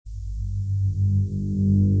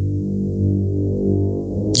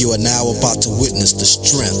You're about to witness the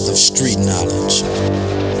strength of street knowledge.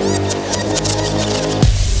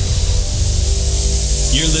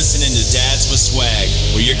 You're listening to Dads with Swag,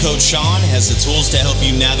 where your coach Sean has the tools to help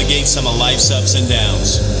you navigate some of life's ups and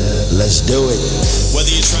downs. Let's do it.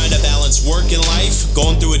 Whether you're trying to balance work and life,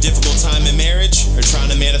 going through a difficult time in marriage, or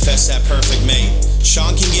trying to manifest that perfect mate,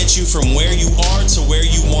 Sean can get you from where you are to where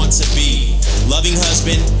you want to be. Loving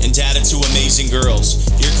husband and dad of two amazing girls.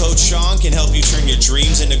 Your coach Sean can help you turn your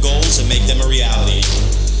dreams into goals and make them a reality.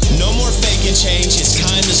 No more faking change, it's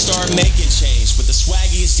time to start making change with the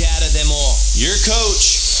swaggiest dad of them all. Your coach,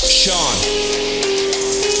 Sean.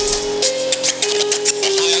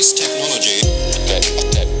 Highest technology.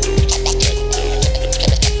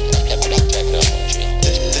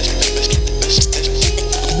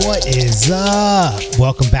 What is up?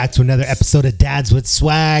 Welcome back to another episode of Dads with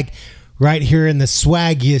Swag. Right here in the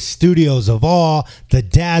swaggiest studios of all, the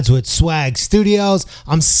Dads with Swag studios.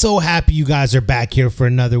 I'm so happy you guys are back here for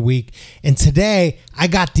another week. And today, I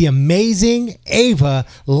got the amazing Ava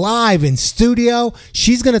live in studio.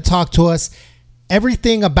 She's going to talk to us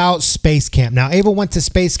everything about Space Camp. Now, Ava went to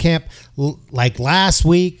Space Camp like last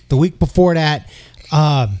week, the week before that.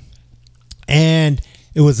 And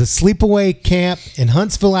it was a sleepaway camp in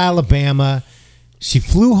Huntsville, Alabama. She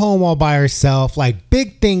flew home all by herself, like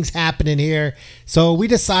big things happening here. So we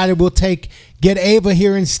decided we'll get Ava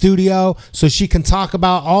here in studio so she can talk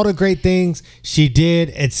about all the great things she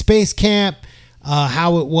did at Space Camp,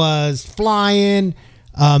 how it was flying,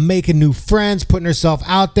 making new friends, putting herself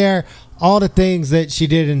out there, all the things that she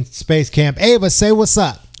did in Space Camp. Ava, say what's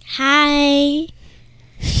up. Hi.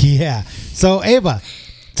 Yeah. So Ava,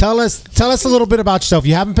 tell us a little bit about yourself.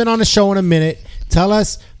 You haven't been on the show in a minute. Tell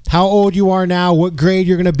us how old you are now, what grade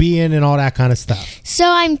you're going to be in, and all that kind of stuff. So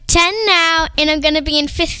I'm 10 now, and I'm going to be in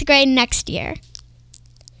 5th grade next year.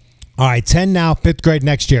 All right, 10 now, 5th grade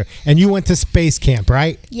next year. And you went to Space Camp,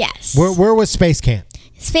 right? Yes. Where was Space Camp?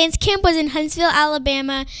 Space Camp was in Huntsville,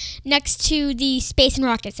 Alabama, next to the Space and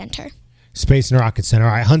Rocket Center. Space and Rocket Center.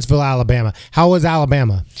 All right, Huntsville, Alabama. How was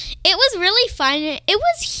Alabama? It was really fun. It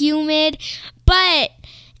was humid, but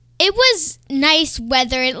it was nice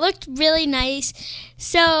weather. It looked really nice.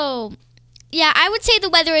 So, yeah, I would say the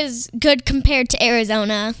weather is good compared to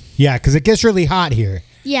Arizona. Yeah, because it gets really hot here.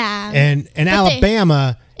 Yeah. And in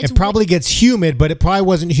Alabama, it probably gets humid, but it probably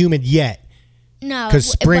wasn't humid yet. No, because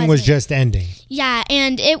spring was just ending. Yeah,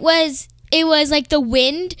 and it was like the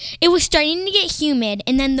wind. It was starting to get humid,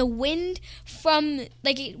 and then the wind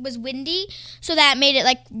it was windy, so that made it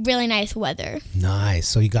like really nice weather. Nice.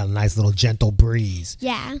 So you got a nice little gentle breeze.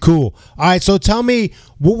 Yeah. Cool. All right, so tell me,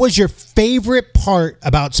 what was your favorite part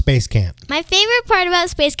about Space Camp? My favorite part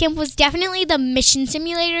about Space Camp was definitely the mission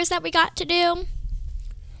simulators that we got to do.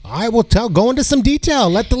 All right, well, go into some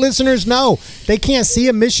detail. Let the listeners know. They can't see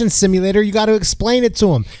a mission simulator. You got to explain it to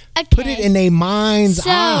them. Okay. Put it in their mind's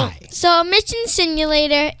eye. So a mission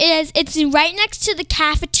simulator it's right next to the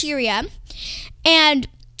cafeteria. And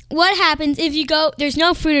what happens if you go, there's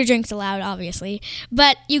no food or drinks allowed, obviously,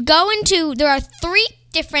 but there are 3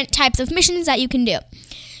 different types of missions that you can do.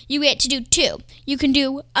 You get to do 2. You can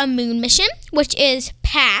do a moon mission, which is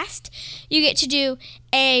past. You get to do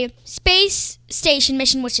a space station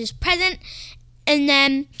mission, which is present. And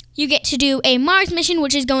then you get to do a Mars mission,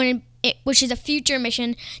 which is a future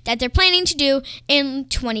mission that they're planning to do in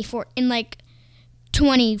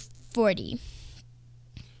 2040.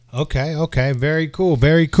 Okay. Very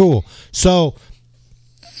cool. So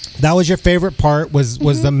that was your favorite part was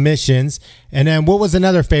the missions. And then what was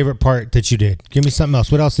another favorite part that you did? Give me something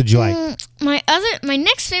else. What else did you like? My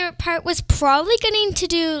next favorite part was probably getting to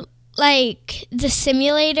do like the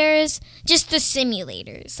simulators, just the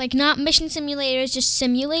simulators. Like not mission simulators, just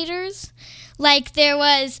simulators. Like there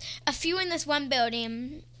was a few in this one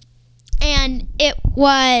building, and it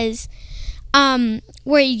was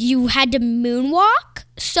where you had to moonwalk.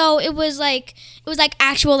 So it was like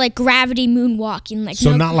actual like gravity moonwalking, like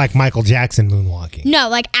not like Michael Jackson moonwalking. No,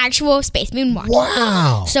 like actual space moonwalking.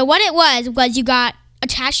 Wow. So what it was you got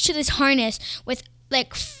attached to this harness with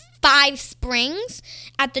like 5 springs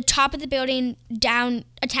at the top of the building down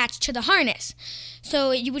attached to the harness.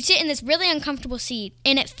 So you would sit in this really uncomfortable seat,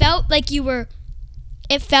 and it felt like you were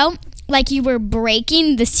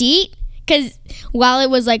breaking the seat. Because while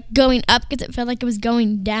it was like going up, because it felt like it was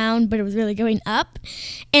going down, but it was really going up.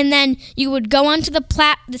 And then you would go onto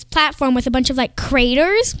this platform with a bunch of like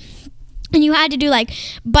craters, and you had to do like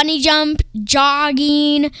bunny jump,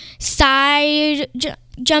 jogging, side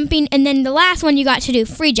jumping, and then the last one you got to do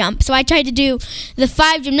free jump. So I tried to do the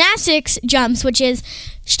 5 gymnastics jumps, which is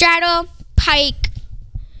straddle, pike,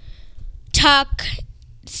 tuck,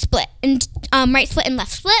 split, and right split and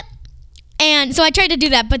left split. And so I tried to do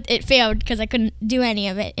that, but it failed because I couldn't do any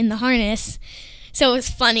of it in the harness. So it was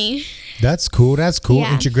funny. That's cool.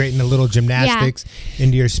 Yeah. Integrating a little gymnastics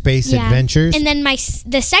into your space adventures. And then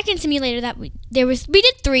the second simulator that we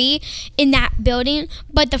did 3 in that building,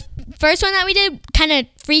 but the first one that we did kind of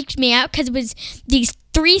freaked me out because it was these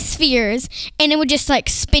 3 spheres and it would just like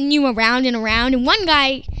spin you around and around. And one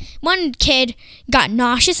kid got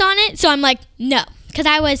nauseous on it, so I'm like, no. Because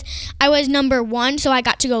I was number 1, so I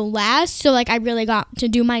got to go last. So like I really got to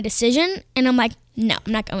do my decision, and I'm like, no,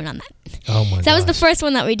 I'm not going on that. Oh my! So that was the first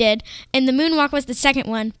one that we did, and the moonwalk was the second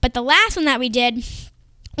one. But the last one that we did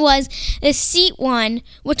was the seat one,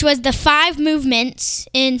 which was the 5 movements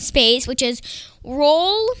in space, which is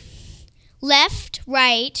roll, left,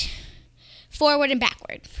 right, forward, and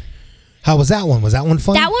backward. How was that one? Was that one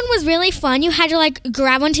fun? That one was really fun. You had to like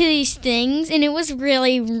grab onto these things, and it was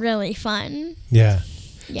really, really fun. Yeah.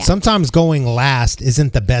 Sometimes going last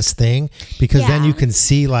isn't the best thing because then you can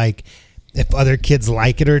see like if other kids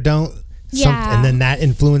like it or don't. And then that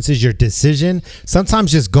influences your decision.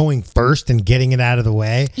 Sometimes just going first and getting it out of the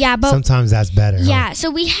way. Yeah, but sometimes that's better. Yeah. Huh? So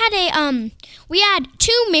we had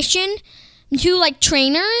 2 like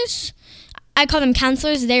trainers. I call them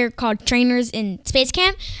counselors. They're called trainers in Space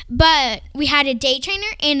Camp. But we had a day trainer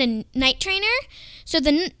and a night trainer. So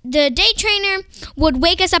the day trainer would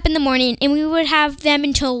wake us up in the morning, and we would have them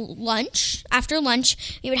until lunch. After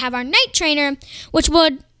lunch, we would have our night trainer, which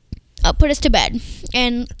would put us to bed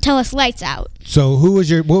and tell us lights out. So what was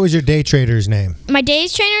your day trainer's name? My day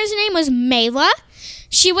trainer's name was Mayla.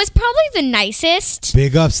 She was probably the nicest.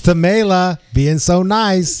 Big ups to Mayla, being so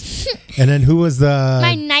nice. And then who was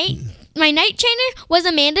My night trainer was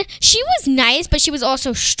Amanda. She was nice, but she was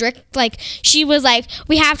also strict. Like, she was like,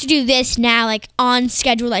 we have to do this now, like, on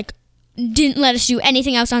schedule. Like, didn't let us do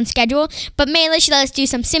anything else on schedule. But Mayla, she let us do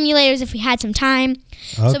some simulators if we had some time.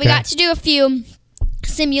 Okay. So we got to do a few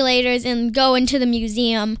simulators and go into the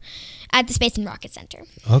museum at the Space and Rocket Center.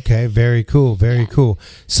 Okay, very cool, very cool.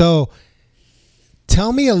 So,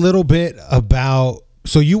 tell me a little bit about...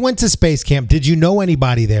 So you went to Space Camp. Did you know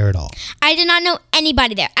anybody there at all? I did not know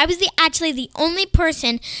anybody there. I was actually the only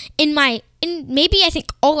person in maybe I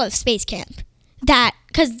think all of Space Camp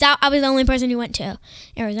because I was the only person who went to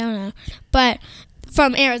Arizona, but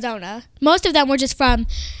from Arizona. Most of them were just from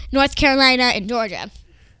North Carolina and Georgia.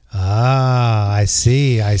 Ah, I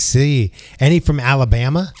see. Any from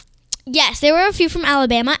Alabama? Yes, there were a few from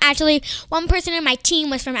Alabama. Actually, one person in my team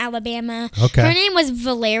was from Alabama. Okay. Her name was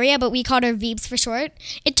Valeria, but we called her Veebs for short.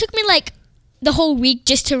 It took me like the whole week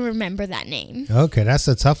just to remember that name. Okay, that's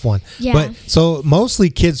a tough one. Yeah. But so mostly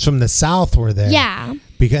kids from the South were there. Yeah.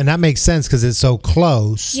 And that makes sense because it's so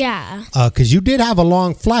close. Yeah. Because you did have a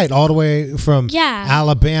long flight all the way from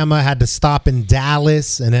Alabama, had to stop in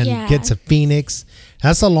Dallas and then get to Phoenix.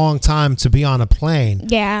 That's a long time to be on a plane.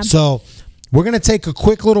 Yeah. So... we're going to take a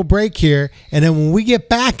quick little break here. And then when we get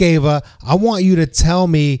back, Ava, I want you to tell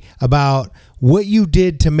me about what you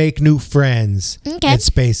did to make new friends at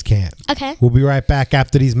Space Camp. Okay. We'll be right back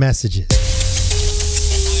after these messages.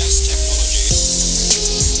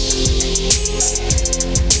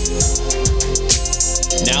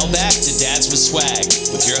 Now back to Dads with Swag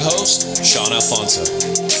with your host, Sean Alfonso.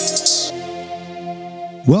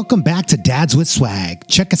 Welcome back to Dads with Swag.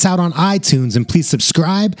 Check us out on iTunes and please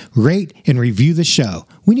subscribe, rate, and review the show.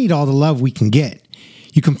 We need all the love we can get.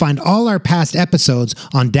 You can find all our past episodes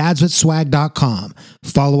on dadswithswag.com.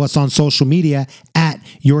 Follow us on social media at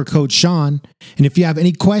YourCoachSean. And if you have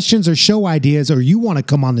any questions or show ideas or you want to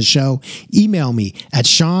come on the show, email me at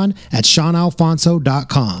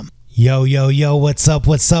sean@seanalfonso.com. Yo, what's up?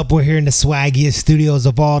 We're here in the swaggiest studios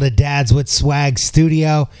of all, the Dads with Swag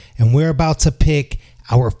studio, and we're about to pick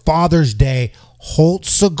our Father's Day Holt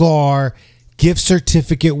Cigar gift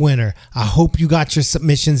certificate winner. I hope you got your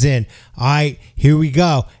submissions in. All right, here we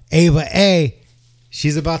go. Ava A,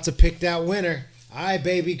 she's about to pick that winner. All right,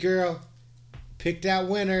 baby girl, pick that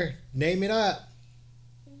winner. Name it up.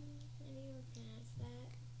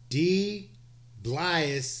 D.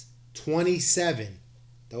 Blias 27.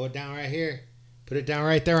 Throw it down right here. Put it down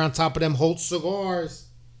right there on top of them Holt cigars.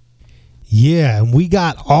 Yeah, and we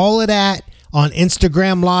got all of that on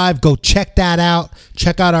Instagram Live. Go check that out.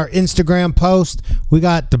 Check out our Instagram post. We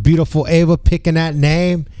got the beautiful Ava picking that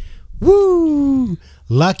name. Woo!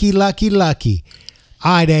 Lucky. All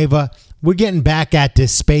right, Ava, we're getting back at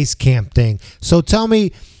this Space Camp thing. So tell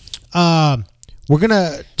me, we're going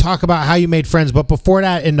to talk about how you made friends. But before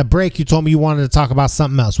that, in the break, you told me you wanted to talk about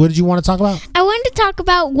something else. What did you want to talk about? I wanted to talk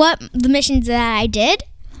about what the missions that I did,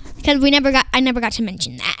 because I never got to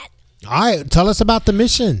mention that. All right, tell us about the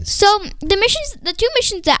missions. So the 2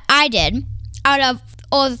 missions that I did out of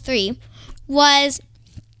all the 3 was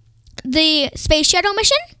the Space Shuttle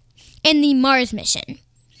mission and the Mars mission.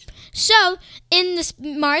 So, in the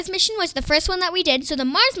Mars mission was the first one that we did. So, the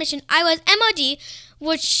Mars mission, I was MOD,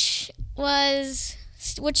 which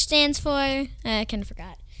stands for, I kind of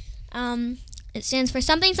forgot. It stands for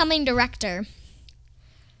something director.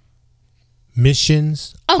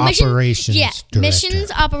 Missions Operations Director.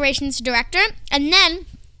 Missions Operations Director. And then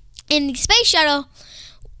in the space shuttle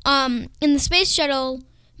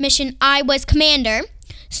mission, I was commander.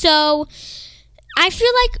 So I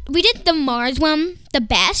feel like we did the Mars one the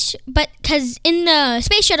best, but because in the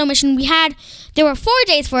space shuttle mission there were 4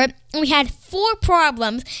 days for it, and we had 4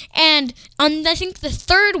 problems, and on I think the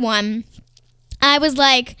third one, I was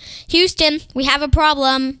like, Houston, we have a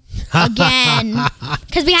problem again.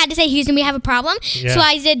 Because we had to say, Houston, we have a problem. Yeah. So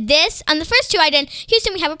I did this. On the first 2, I did,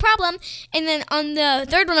 Houston, we have a problem. And then on the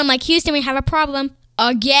third one, I'm like, Houston, we have a problem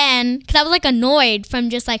again. Because I was like annoyed from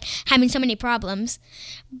just like having so many problems.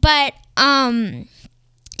 But,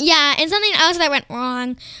 yeah, and something else that went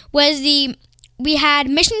wrong was we had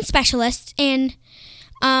mission specialists and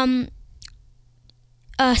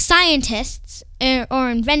scientists or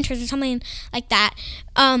inventors or something like that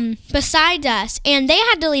besides us, and they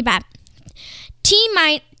had to leave at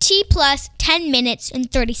T plus 10 minutes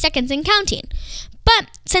and 30 seconds and counting.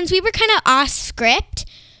 But since we were kind of off script,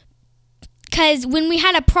 because when we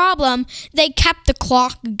had a problem, they kept the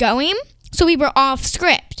clock going, so we were off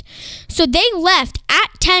script. So they left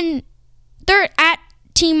at T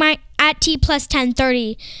plus 10,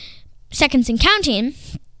 30 seconds and counting.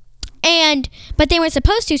 But they weren't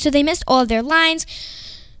supposed to, so they missed all of their lines.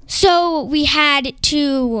 So we had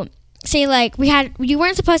to say, like, you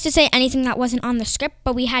weren't supposed to say anything that wasn't on the script,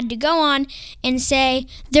 but we had to go on and say,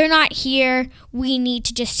 they're not here, we need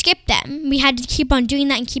to just skip them. We had to keep on doing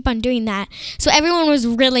that and keep on doing that. So everyone was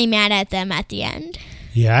really mad at them at the end.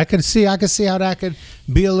 Yeah, I could see how that could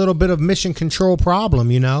be a little bit of mission control problem,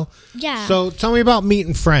 you know? Yeah. So tell me about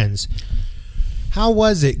meeting friends. How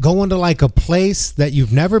was it going to like a place that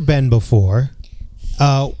you've never been before,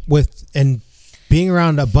 and being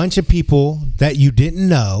around a bunch of people that you didn't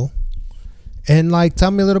know, and like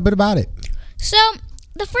tell me a little bit about it. So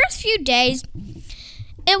the first few days,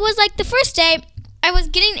 it was like the first day I was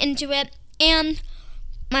getting into it, and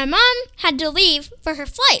my mom had to leave for her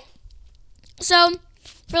flight. So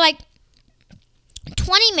for like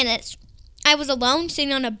 20 minutes, I was alone,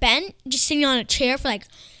 sitting on a bench, just sitting on a chair for like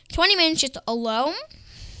 20 minutes just alone.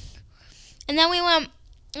 And then we went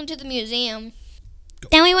into the museum.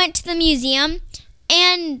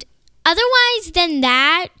 And otherwise than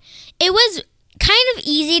that, it was kind of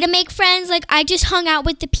easy to make friends. Like, I just hung out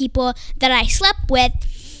with the people that I slept with,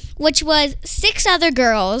 which was 6 other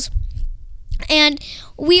girls. And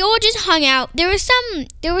we all just hung out. There was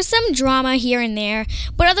some drama here and there,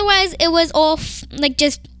 but otherwise it was all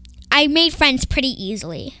I made friends pretty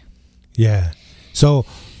easily. Yeah. So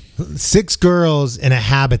 6 girls in a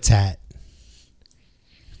habitat.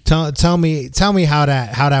 Tell me how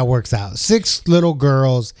that works out. 6 little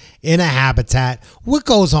girls in a habitat. What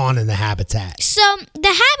goes on in the habitat? So the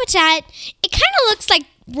habitat, it kind of looks like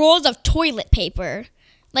rolls of toilet paper,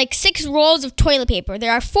 like 6 rolls of toilet paper.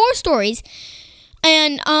 There are 4 stories,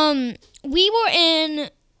 and we were in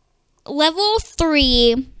level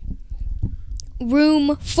 3,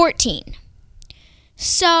 room 14.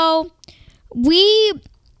 So we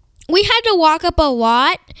had to walk up a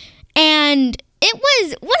lot, and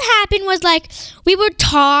what happened was, like, we would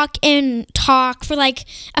talk for like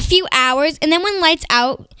a few hours, and then when lights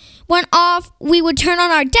out went off, we would turn on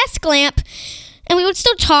our desk lamp, and we would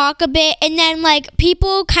still talk a bit, and then, like,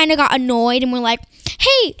 people kind of got annoyed and were like,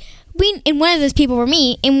 hey, and one of those people were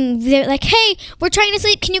me, and they're like, hey, we're trying to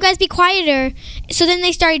sleep, can you guys be quieter? So then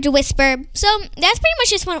they started to whisper. So that's pretty much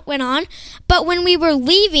just what went on. But when we were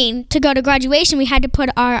leaving to go to graduation, we had to put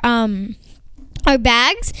our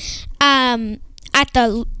bags at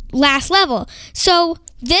the last level. So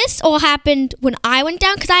this all happened when I went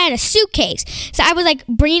down, because I had a suitcase. So I was like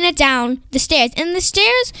bringing it down the stairs, and the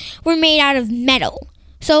stairs were made out of metal.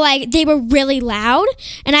 So, like, they were really loud,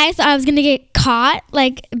 and I thought I was going to get caught,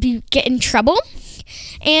 like, get in trouble.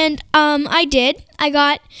 And I did.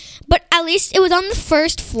 But at least it was on the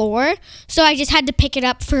first floor, so I just had to pick it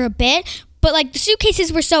up for a bit. But, like, the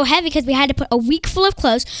suitcases were so heavy because we had to put a week full of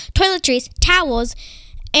clothes, toiletries, towels,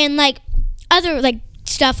 and, like, other, like,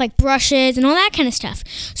 stuff like brushes and all that kind of stuff.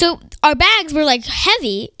 So our bags were, like,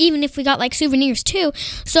 heavy, even if we got, like, souvenirs, too.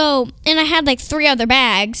 So, and I had, like, 3 other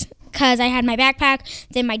bags, because I had my backpack,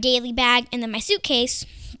 then my daily bag, and then my suitcase.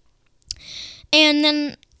 And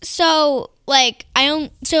then,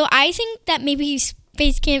 I think that maybe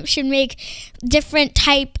Space Camp should make different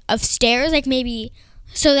type of stairs, like maybe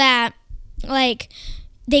so that like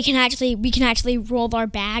we can actually roll our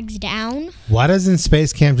bags down. Why doesn't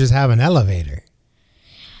Space Camp just have an elevator?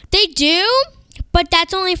 They do, but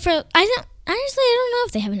that's only for honestly I don't know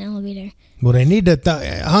if they have an elevator. Well, they need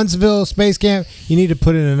to Huntsville Space Camp. You need to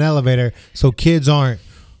put in an elevator so kids aren't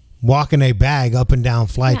walking a bag up and down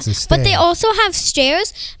flights and stairs. But they also have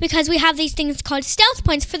stairs because we have these things called stealth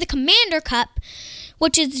points for the Commander Cup,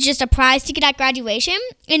 which is just a prize to get at graduation.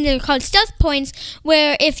 And they're called stealth points,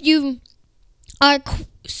 where if you are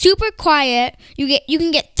super quiet, you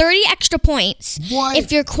can get 30 extra points. What?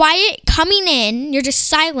 If you're quiet coming in, you're just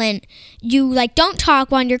silent. You like don't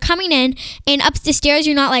talk while you're coming in, and up the stairs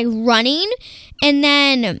you're not like running, and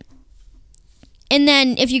then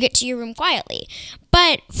if you get to your room quietly.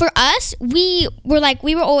 But for us, we were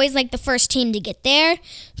always like the first team to get there.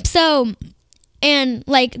 So, and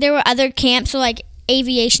like there were other camps, so like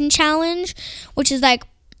Aviation Challenge, which is like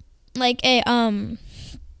a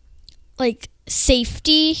like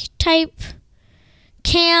safety type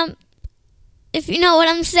camp, if you know what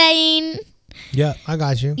I'm saying. Yeah, I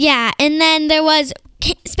got you. Yeah, and then there was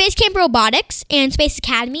Space Camp Robotics and Space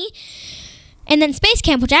Academy. And then Space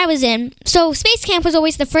Camp, which I was in. So Space Camp was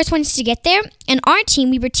always the first ones to get there. And our team,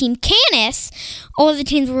 we were Team Canis. All of the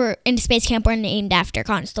teams were in Space Camp were named after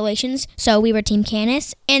constellations. So we were Team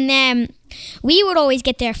Canis. And then we would always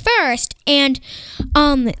get there first. And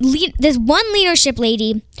this one leadership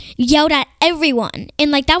lady yelled at everyone.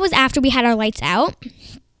 And like that was after we had our lights out.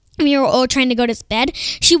 We were all trying to go to bed.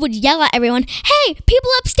 She would yell at everyone, "Hey,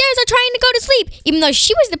 people upstairs are trying to go to sleep," even though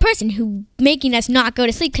she was the person who making us not go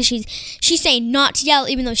to sleep, because she's saying not to yell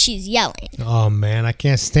even though she's yelling. Oh man, I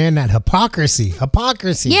can't stand that hypocrisy.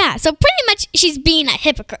 Yeah, so pretty much she's being a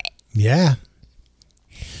hypocrite. Yeah.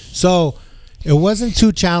 So it wasn't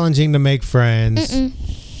too challenging to make friends.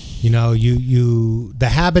 You know, the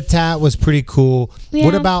habitat was pretty cool. Yeah.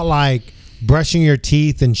 What about like brushing your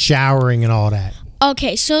teeth and showering and all that?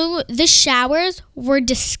 Okay, so the showers were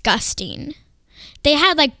disgusting. They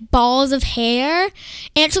had like balls of hair,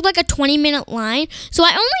 and it took like a 20-minute line. So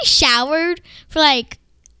I only showered for like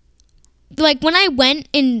when I went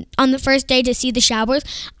in on the first day to see the showers,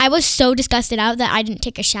 I was so disgusted out that I didn't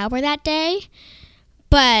take a shower that day.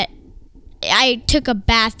 But I took a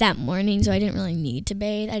bath that morning, so I didn't really need to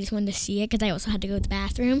bathe. I just wanted to see it because I also had to go to the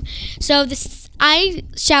bathroom. So I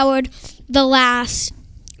showered the last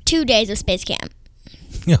 2 days of Space Camp.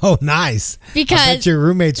 Oh, nice. Because I bet your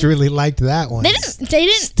roommates really liked that one. They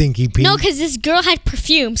didn't. Stinky Pete. No, because this girl had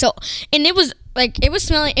perfume. So, and it was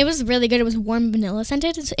smelling. It was really good. It was warm vanilla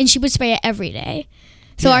scented, and she would spray it every day.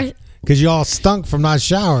 So because you all stunk from not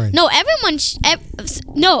showering. No, everyone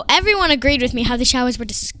agreed with me how the showers were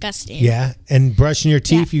disgusting. Yeah, and brushing your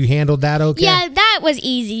teeth, you handled that okay? Yeah, that was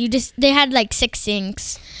easy. They had like 6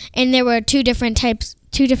 sinks, and there were two different sides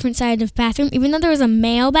of bathroom, even though there was a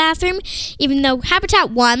male bathroom, even though Habitat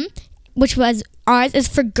 1, which was ours, is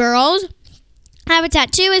for girls,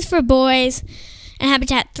 Habitat 2 is for boys, and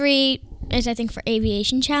Habitat 3 is, I think, for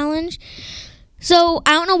Aviation Challenge. So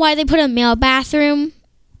I don't know why they put a male bathroom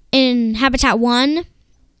in Habitat 1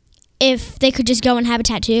 if they could just go in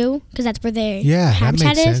Habitat 2, because that's where their habitat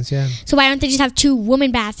that makes is. sense, yeah. So why don't they just have 2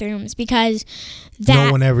 woman bathrooms? Because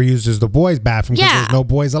no one ever uses the boys' bathroom because there's no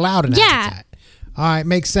boys allowed in Habitat. All right,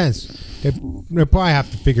 makes sense. They probably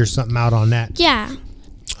have to figure something out on that. Yeah.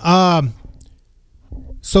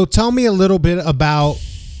 So tell me a little bit about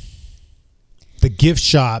the gift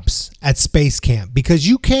shops at Space Camp, because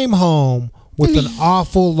you came home with an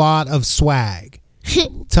awful lot of swag.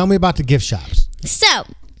 Tell me about the gift shops. So,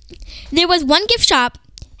 there was one gift shop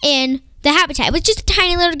in the Habitat. It was just a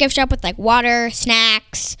tiny little gift shop with like water,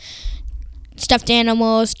 snacks, stuffed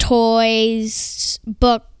animals, toys,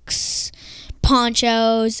 books,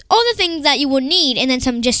 ponchos, all the things that you would need, and then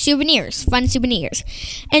some just souvenirs, fun souvenirs.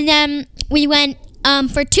 And then we went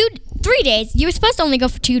for 3 days. You were supposed to only go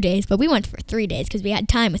for 2 days, but we went for 3 days because we had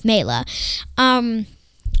time with Mela.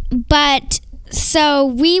 So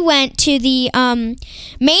we went to the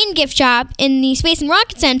main gift shop in the Space and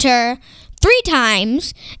Rocket Center 3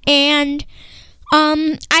 times, and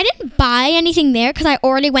I didn't buy anything there because I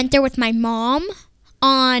already went there with my mom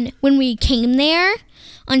when we came there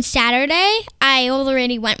on Saturday. I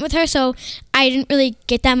already went with her, so I didn't really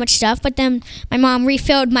get that much stuff. But then my mom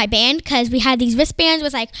refilled my band because we had these wristbands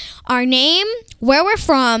with like our name, where we're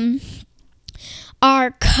from,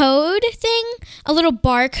 our code thing, a little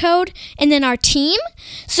barcode, and then our team,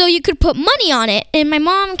 so you could put money on it. And my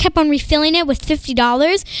mom kept on refilling it with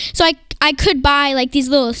 $50, so I could buy like these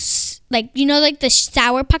little like the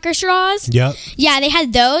sour pucker straws. Yep. Yeah, they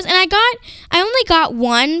had those, and I only got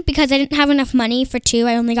one because I didn't have enough money for two.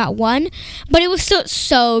 I only got one, but it was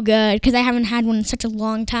so good because I haven't had one in such a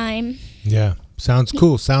long time. Yeah, sounds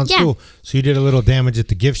cool. Sounds cool. So you did a little damage at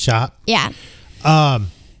the gift shop. Yeah. All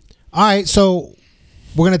right, so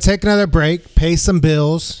we're gonna take another break, pay some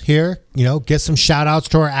bills here. Get some shout outs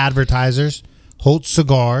to our advertisers, Holt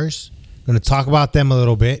Cigars. Going to talk about them a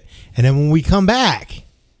little bit, and then when we come back,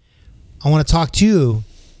 I want to talk to you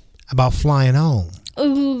about flying home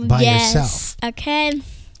by yourself. Okay.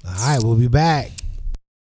 All right, we'll be back.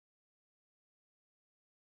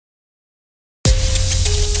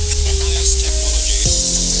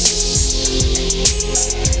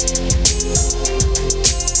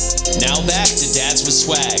 Now back to Dads with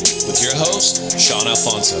Swag with your host, Sean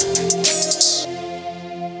Alfonso.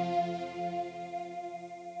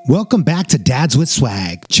 Welcome back to Dads with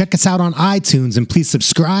Swag. Check us out on iTunes and please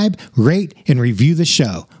subscribe, rate, and review the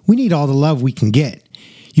show. We need all the love we can get.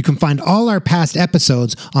 You can find all our past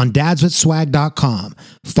episodes on dadswithswag.com.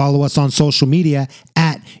 Follow us on social media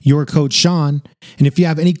at YourCoachSean. And if you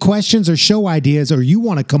have any questions or show ideas or you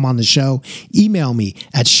want to come on the show, email me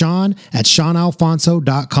at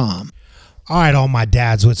sean@seanalfonso.com. All right, all my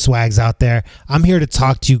Dads with Swags out there. I'm here to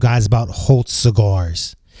talk to you guys about Holt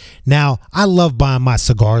Cigars. Now, I love buying my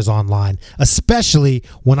cigars online, especially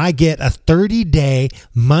when I get a 30-day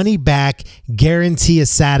money-back guarantee of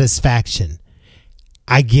satisfaction.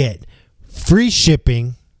 I get free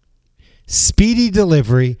shipping, speedy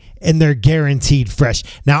delivery, and they're guaranteed fresh.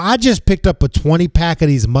 Now, I just picked up a 20-pack of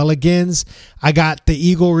these Mulligans. I got the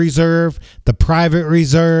Eagle Reserve, the Private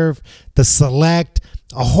Reserve, the Select,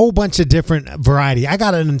 a whole bunch of different variety. I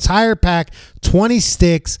got an entire pack, 20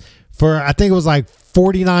 sticks for, I think it was like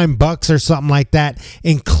 $49 or something like that,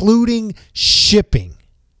 including shipping.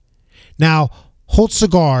 Now, Holt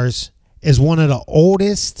Cigars is one of the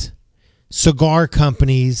oldest cigar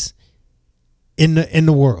companies in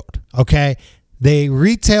the world. Okay, they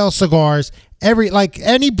retail cigars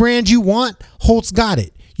any brand you want. Holt's got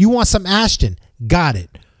it. You want some Ashton? Got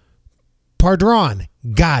it. Padron?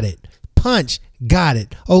 Got it. Punch? Got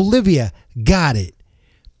it. Olivia? Got it.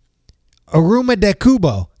 Aroma de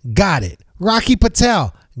Cubo? Got it. Rocky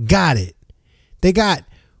Patel? Got it. They got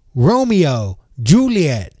Romeo,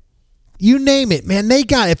 Juliet, you name it, man. They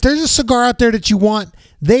got it. If there's a cigar out there that you want,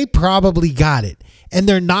 they probably got it. And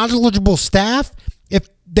their knowledgeable staff, if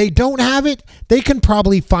they don't have it, they can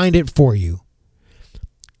probably find it for you.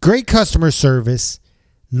 Great customer service,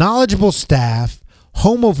 knowledgeable staff,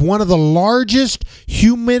 home of one of the largest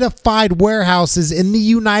humidified warehouses in the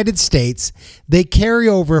United States. They carry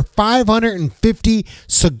over 550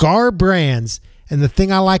 cigar brands. And the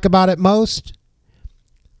thing I like about it most,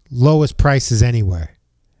 lowest prices anywhere.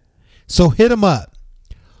 So hit them up.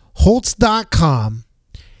 Holtz.com.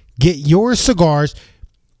 Get your cigars.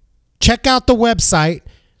 Check out the website,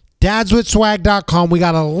 dadswithswag.com. We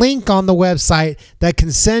got a link on the website that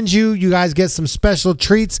can send you guys get some special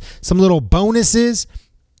treats, some little bonuses.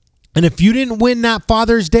 And if you didn't win that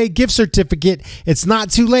Father's Day gift certificate, it's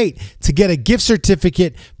not too late to get a gift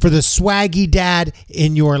certificate for the swaggy dad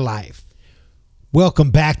in your life.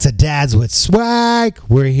 Welcome back to Dads with Swag.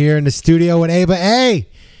 We're here in the studio with Ava. Hey,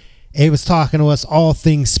 Ava's talking to us all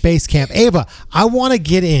things Space Camp. Ava, I want to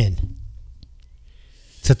get in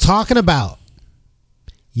to talking about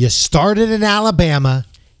you started in Alabama,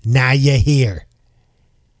 now you're here.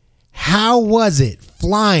 How was it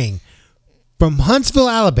flying from Huntsville,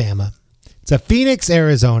 Alabama to Phoenix,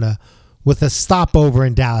 Arizona with a stopover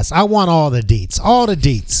in Dallas? I want all the deets.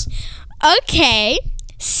 Okay,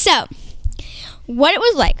 so what it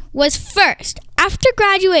was like was first, after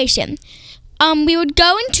graduation, we would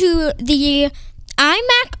go into the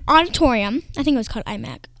IMAC auditorium. I think it was called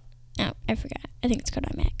IMAC. Oh, I forgot. I think it's called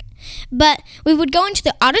IMAC. But we would go into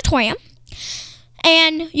the auditorium,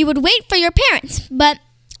 and you would wait for your parents. But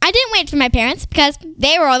I didn't wait for my parents because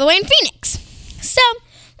they were all the way in Phoenix. So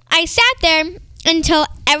I sat there until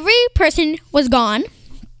every person was gone.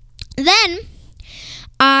 Then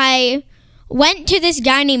I went to this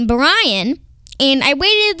guy named Brian, and I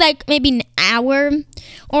waited like maybe an hour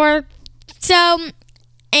or so,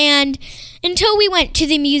 and until we went to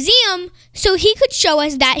the museum so he could show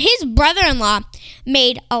us that his brother-in-law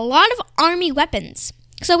made a lot of army weapons.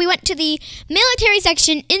 So we went to the military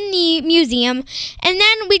section in the museum, and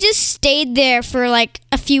then we just stayed there for like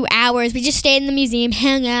a few hours. We just stayed in the museum,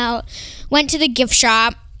 hung out, went to the gift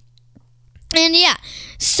shop, and yeah.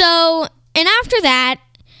 So, and after that,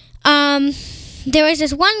 there was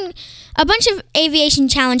a bunch of Aviation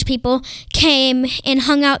Challenge people came and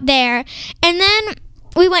hung out there, and then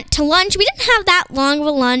we went to lunch. We didn't have that long of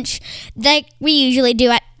a lunch like we usually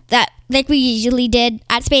did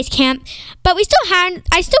at Space Camp, but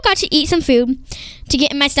I still got to eat some food to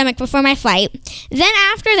get in my stomach before my flight. Then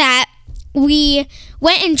after that, we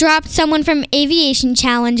went and dropped someone from Aviation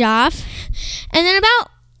Challenge off, and then about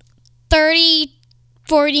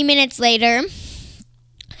 30-40 minutes later,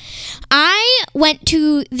 I went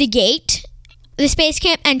to the gate, the Space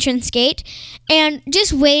Camp entrance gate, and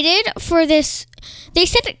just waited for this. They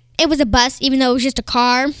said it was a bus, even though it was just a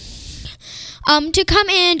car, to come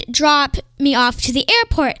and drop me off to the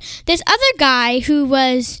airport. This other guy who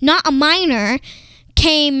was not a minor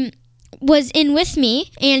was in with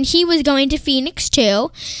me, and he was going to Phoenix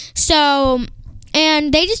too. So,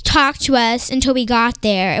 and they just talked to us until we got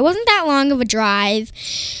there. It wasn't that long of a drive.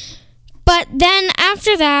 But then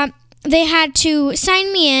after that, they had to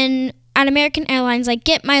sign me in at American Airlines, like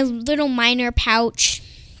get my little minor pouch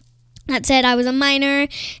that said I was a minor.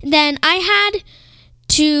 Then I had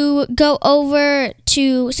to go over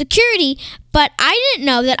to security, but I didn't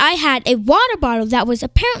know that I had a water bottle that was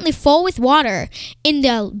apparently full with water in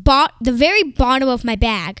the very bottom of my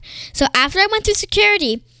bag. So after I went through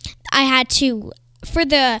security, I had to,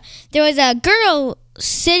 there was a girl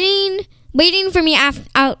waiting for me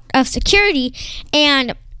out of security,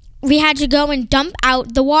 and we had to go and dump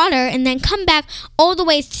out the water and then come back all the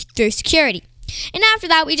way through security. And after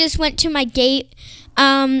that, we just went to my gate.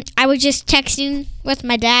 I was just texting with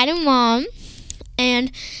my dad and mom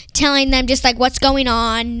and telling them just like what's going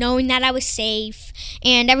on, knowing that I was safe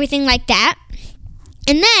and everything like that.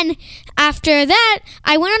 And then after that,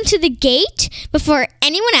 I went onto the gate before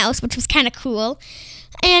anyone else, which was kind of cool.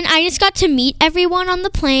 And I just got to meet everyone on the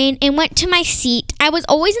plane and went to my seat. I was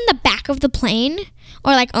always in the back of the plane,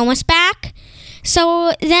 or like almost back.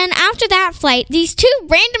 So then after that flight, these two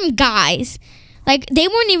random guys, like they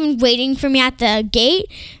weren't even waiting for me at the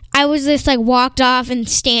gate. I was just like walked off and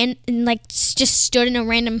just stood in a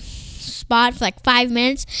random spot for like 5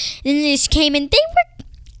 minutes. And then they just came in. They were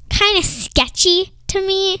kind of sketchy to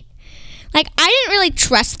me. Like I didn't really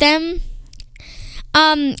trust them.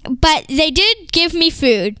 But they did give me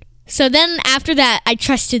food. So then after that, I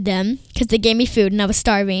trusted them because they gave me food and I was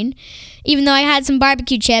starving. Even though I had some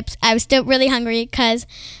barbecue chips, I was still really hungry because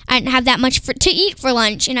I didn't have that much to eat for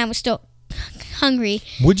lunch and I was still hungry.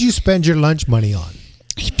 What'd you spend your lunch money on?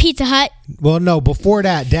 Pizza Hut. Well, no, before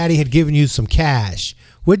that, Daddy had given you some cash.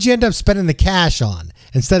 What'd you end up spending the cash on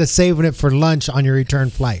instead of saving it for lunch on your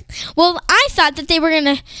return flight? Well, I thought that they were going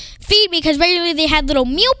to feed me because regularly they had little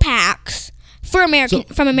meal packs from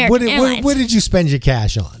American Airlines. What did you spend your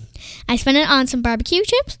cash on? I spent it on some barbecue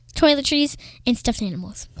chips, toiletries, and stuffed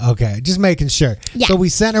animals. Okay, just making sure. Yeah. So we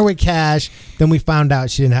sent her with cash, then we found out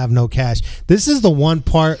she didn't have no cash. This is the one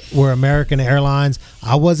part where American Airlines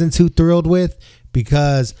I wasn't too thrilled with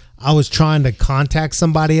because I was trying to contact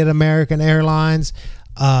somebody at American Airlines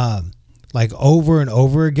like over and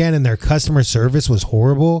over again, and their customer service was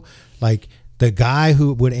horrible. Like the guy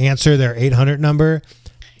who would answer their 800 number,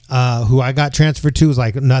 who I got transferred to, was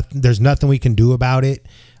like, there's nothing we can do about it.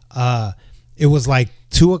 It was like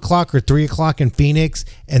 2 o'clock or 3 o'clock in Phoenix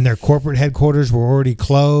and their corporate headquarters were already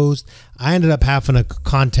closed. I ended up having to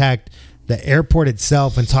contact the airport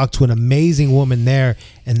itself and talk to an amazing woman there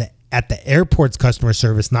at the airport's customer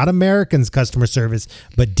service, not American's customer service,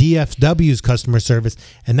 but DFW's customer service.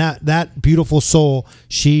 And that beautiful soul,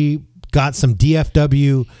 she got some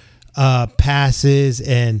DFW passes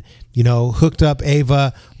and hooked up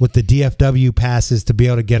Ava with the DFW passes to be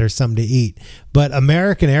able to get her something to eat. But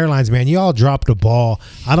American Airlines, man, you all dropped a ball.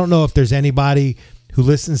 I don't know if there's anybody who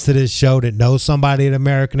listens to this show that knows somebody at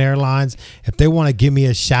American Airlines. If they want to give me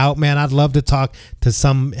a shout, man, I'd love to talk to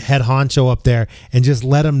some head honcho up there and just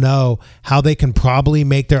let them know how they can probably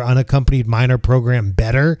make their unaccompanied minor program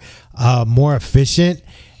better, more efficient,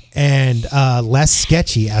 and less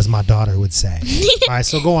sketchy, as my daughter would say. All right,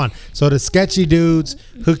 so go on. So the sketchy dudes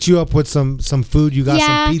hooked you up with some food. You got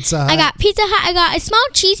some Pizza Hut. I got Pizza Hut. I got a small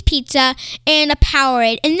cheese pizza and a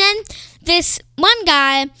Powerade. And then this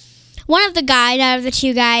one of the guys out of the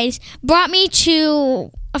two guys brought me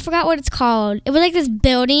to, I forgot what it's called. It was like this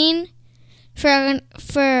building for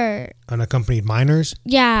unaccompanied minors?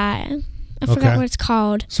 Yeah. I forgot what it's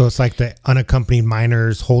called. So it's like the unaccompanied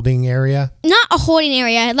minors holding area? Not a holding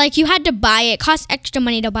area. Like you had to buy it. It cost extra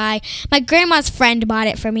money to buy. My grandma's friend bought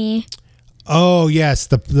it for me. Oh, yes.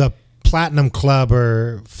 The Platinum Club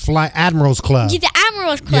or Admirals Club. Yeah, the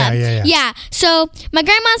Admirals Club. Yeah. So my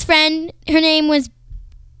grandma's friend, her name was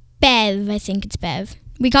Bev. I think it's Bev.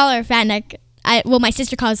 We call her Fat Neck. My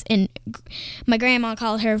sister calls, and my grandma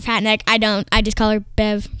calls her Fat Neck. I don't. I just call her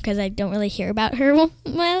Bev because I don't really hear about her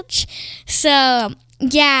much. So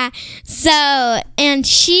Yeah. So, and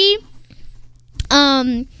she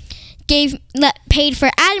paid for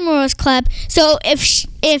Admirals Club. So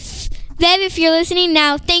if Bev, if you're listening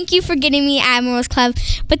now, thank you for getting me Admirals Club.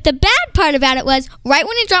 But the bad part about it was, right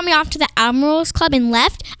when he dropped me off to the Admirals Club and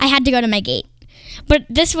left, I had to go to my gate. But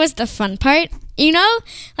this was the fun part, you know?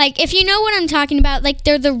 Like, if you know what I'm talking about, like,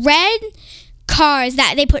 they're the red cars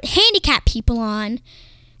that they put handicapped people on.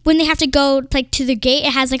 When they have to go, like, to the gate,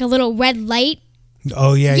 it has, like, a little red light.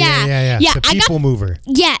 Oh, yeah. The people mover.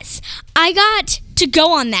 Yes. I got to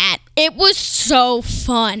go on that. It was so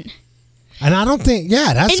fun. And I don't think,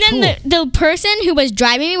 that's cool. And then the person who was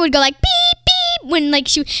driving me would go, like, beep, beep, when, like,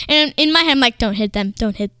 and in my head, I'm like, don't hit them.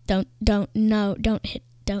 Don't hit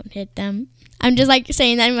them. I'm just, like,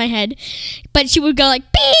 saying that in my head. But she would go, like,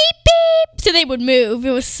 beep, beep, so they would move.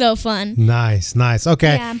 It was so fun. Nice.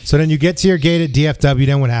 Okay. Yeah. So then you get to your gate at DFW,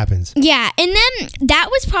 then what happens? Yeah, and then that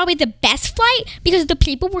was probably the best flight because the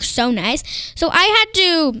people were so nice. So I had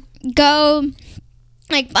to go,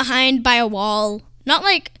 like, behind by a wall. Not,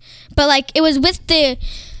 like, but, like, it was with the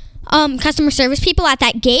customer service people at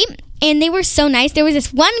that gate, and they were so nice. There was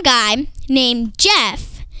this one guy named Jeff.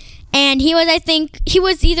 And he was, I think,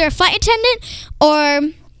 either a flight attendant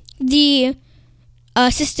or the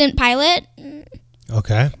assistant pilot.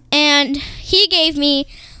 Okay. And he gave me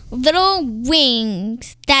little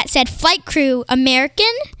wings that said Flight Crew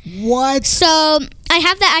American. What? So I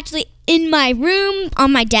have that actually in my room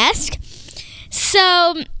on my desk.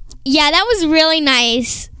 So, yeah, that was really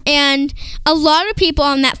nice. And a lot of people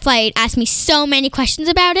on that flight asked me so many questions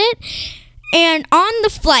about it. And on the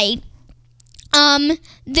flight,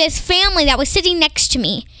 this family that was sitting next to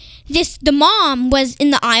me, the mom was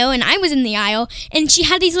in the aisle and I was in the aisle, and she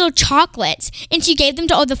had these little chocolates, and she gave them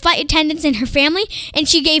to all the flight attendants and her family, and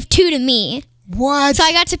she gave 2 to me. What? So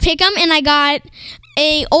I got to pick them, and I got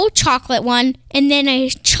a old chocolate one, and then a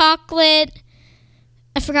chocolate,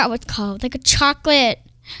 I forgot what it's called, like a chocolate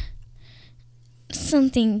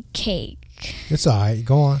something cake. It's all right.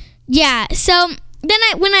 Go on. Yeah, so then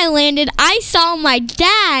when I landed, I saw my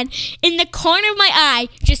dad in the corner of my eye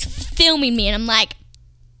just filming me, and I'm like,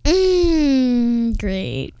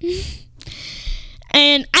 great.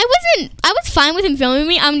 And I was fine with him filming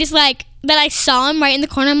me. I'm just like, that I saw him right in the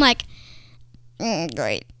corner, I'm like,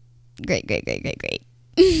 great.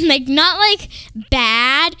 Like, not like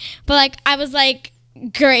bad, but like, I was like,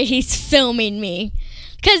 great, he's filming me.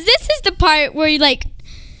 Because this is the part where I'm in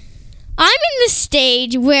the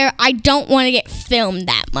stage where I don't want to get filmed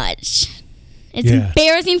that much. It's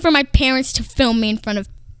embarrassing for my parents to film me in front of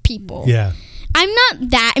people. Yeah. I'm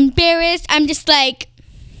not that embarrassed. I'm just like,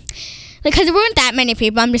 because there weren't that many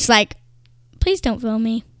people. I'm just like, please don't film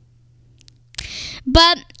me.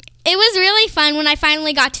 But it was really fun when I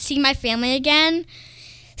finally got to see my family again.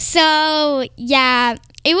 So, yeah,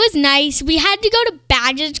 it was nice. We had to go to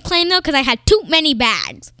baggage claim, though, because I had too many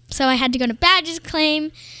bags. So I had to go to baggage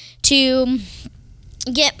claim to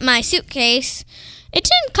get my suitcase. It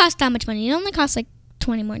didn't cost that much money. It only cost like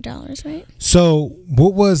 $20 more, right? So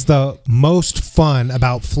what was the most fun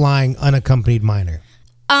about flying unaccompanied minor?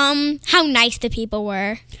 How nice the people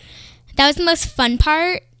were. That was the most fun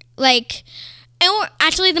part.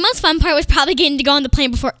 Actually, the most fun part was probably getting to go on the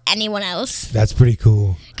plane before anyone else. That's pretty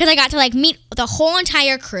cool. Because I got to meet the whole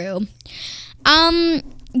entire crew.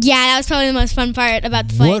 Yeah, that was probably the most fun part about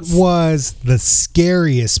the flights. What was the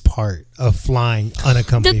scariest part of flying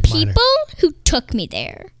unaccompanied minor? The people who took me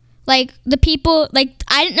there. The people, I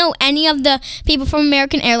didn't know any of the people from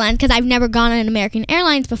American Airlines because I've never gone on American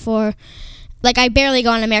Airlines before. I barely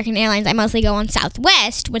go on American Airlines. I mostly go on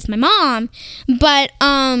Southwest with my mom. But,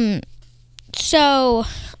 so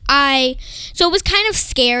it was kind of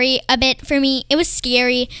scary a bit for me. It was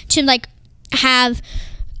scary to, have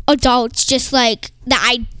adults just, that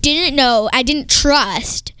I didn't know, I didn't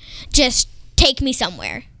trust, just take me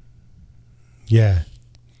somewhere. Yeah,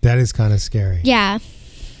 that is kind of scary. Yeah.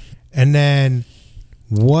 And then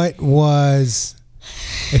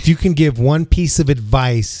if you can give one piece of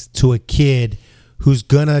advice to a kid who's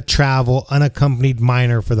gonna travel unaccompanied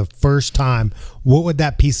minor for the first time, what would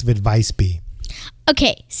that piece of advice be?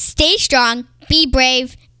 Okay, stay strong, be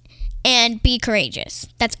brave, and be courageous.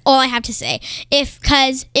 That's all I have to say.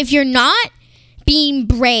 Because if you're not being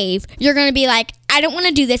brave, you're gonna be like, I don't want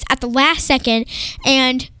to do this at the last second,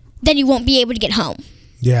 and then you won't be able to get home.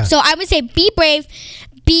 Yeah. So I would say be brave,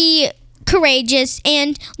 be courageous,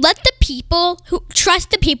 and trust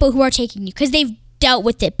the people who are taking you, because they've dealt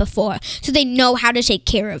with it before, so they know how to take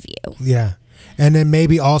care of you. Yeah. And then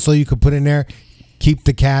maybe also you could put in there, keep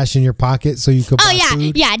the cash in your pocket so you could buy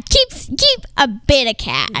food? Yeah. Keep a bit of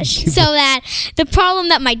cash so that the problem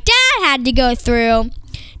that my dad had to go through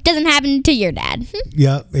doesn't happen to your dad.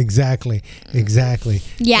 Yep, exactly.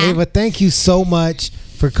 Yeah. Ava, thank you so much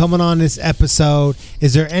for coming on this episode.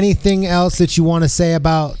 Is there anything else that you want to say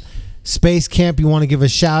about Space Camp? You want to give a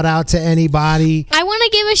shout out to anybody? I want to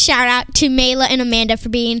give a shout out to Mayla and Amanda for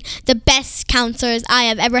being the best counselors I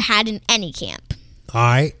have ever had in any camp. All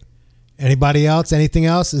right. Anybody else? Anything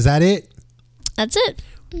else? Is that it? That's it.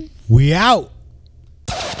 We out.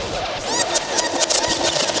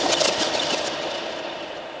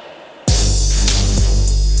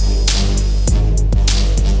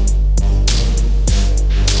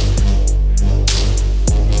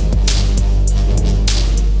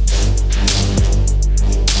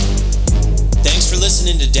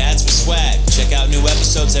 Listening to Dads with Swag. Check out new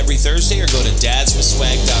episodes every Thursday or go to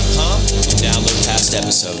dadswithswag.com and download past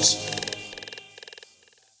episodes.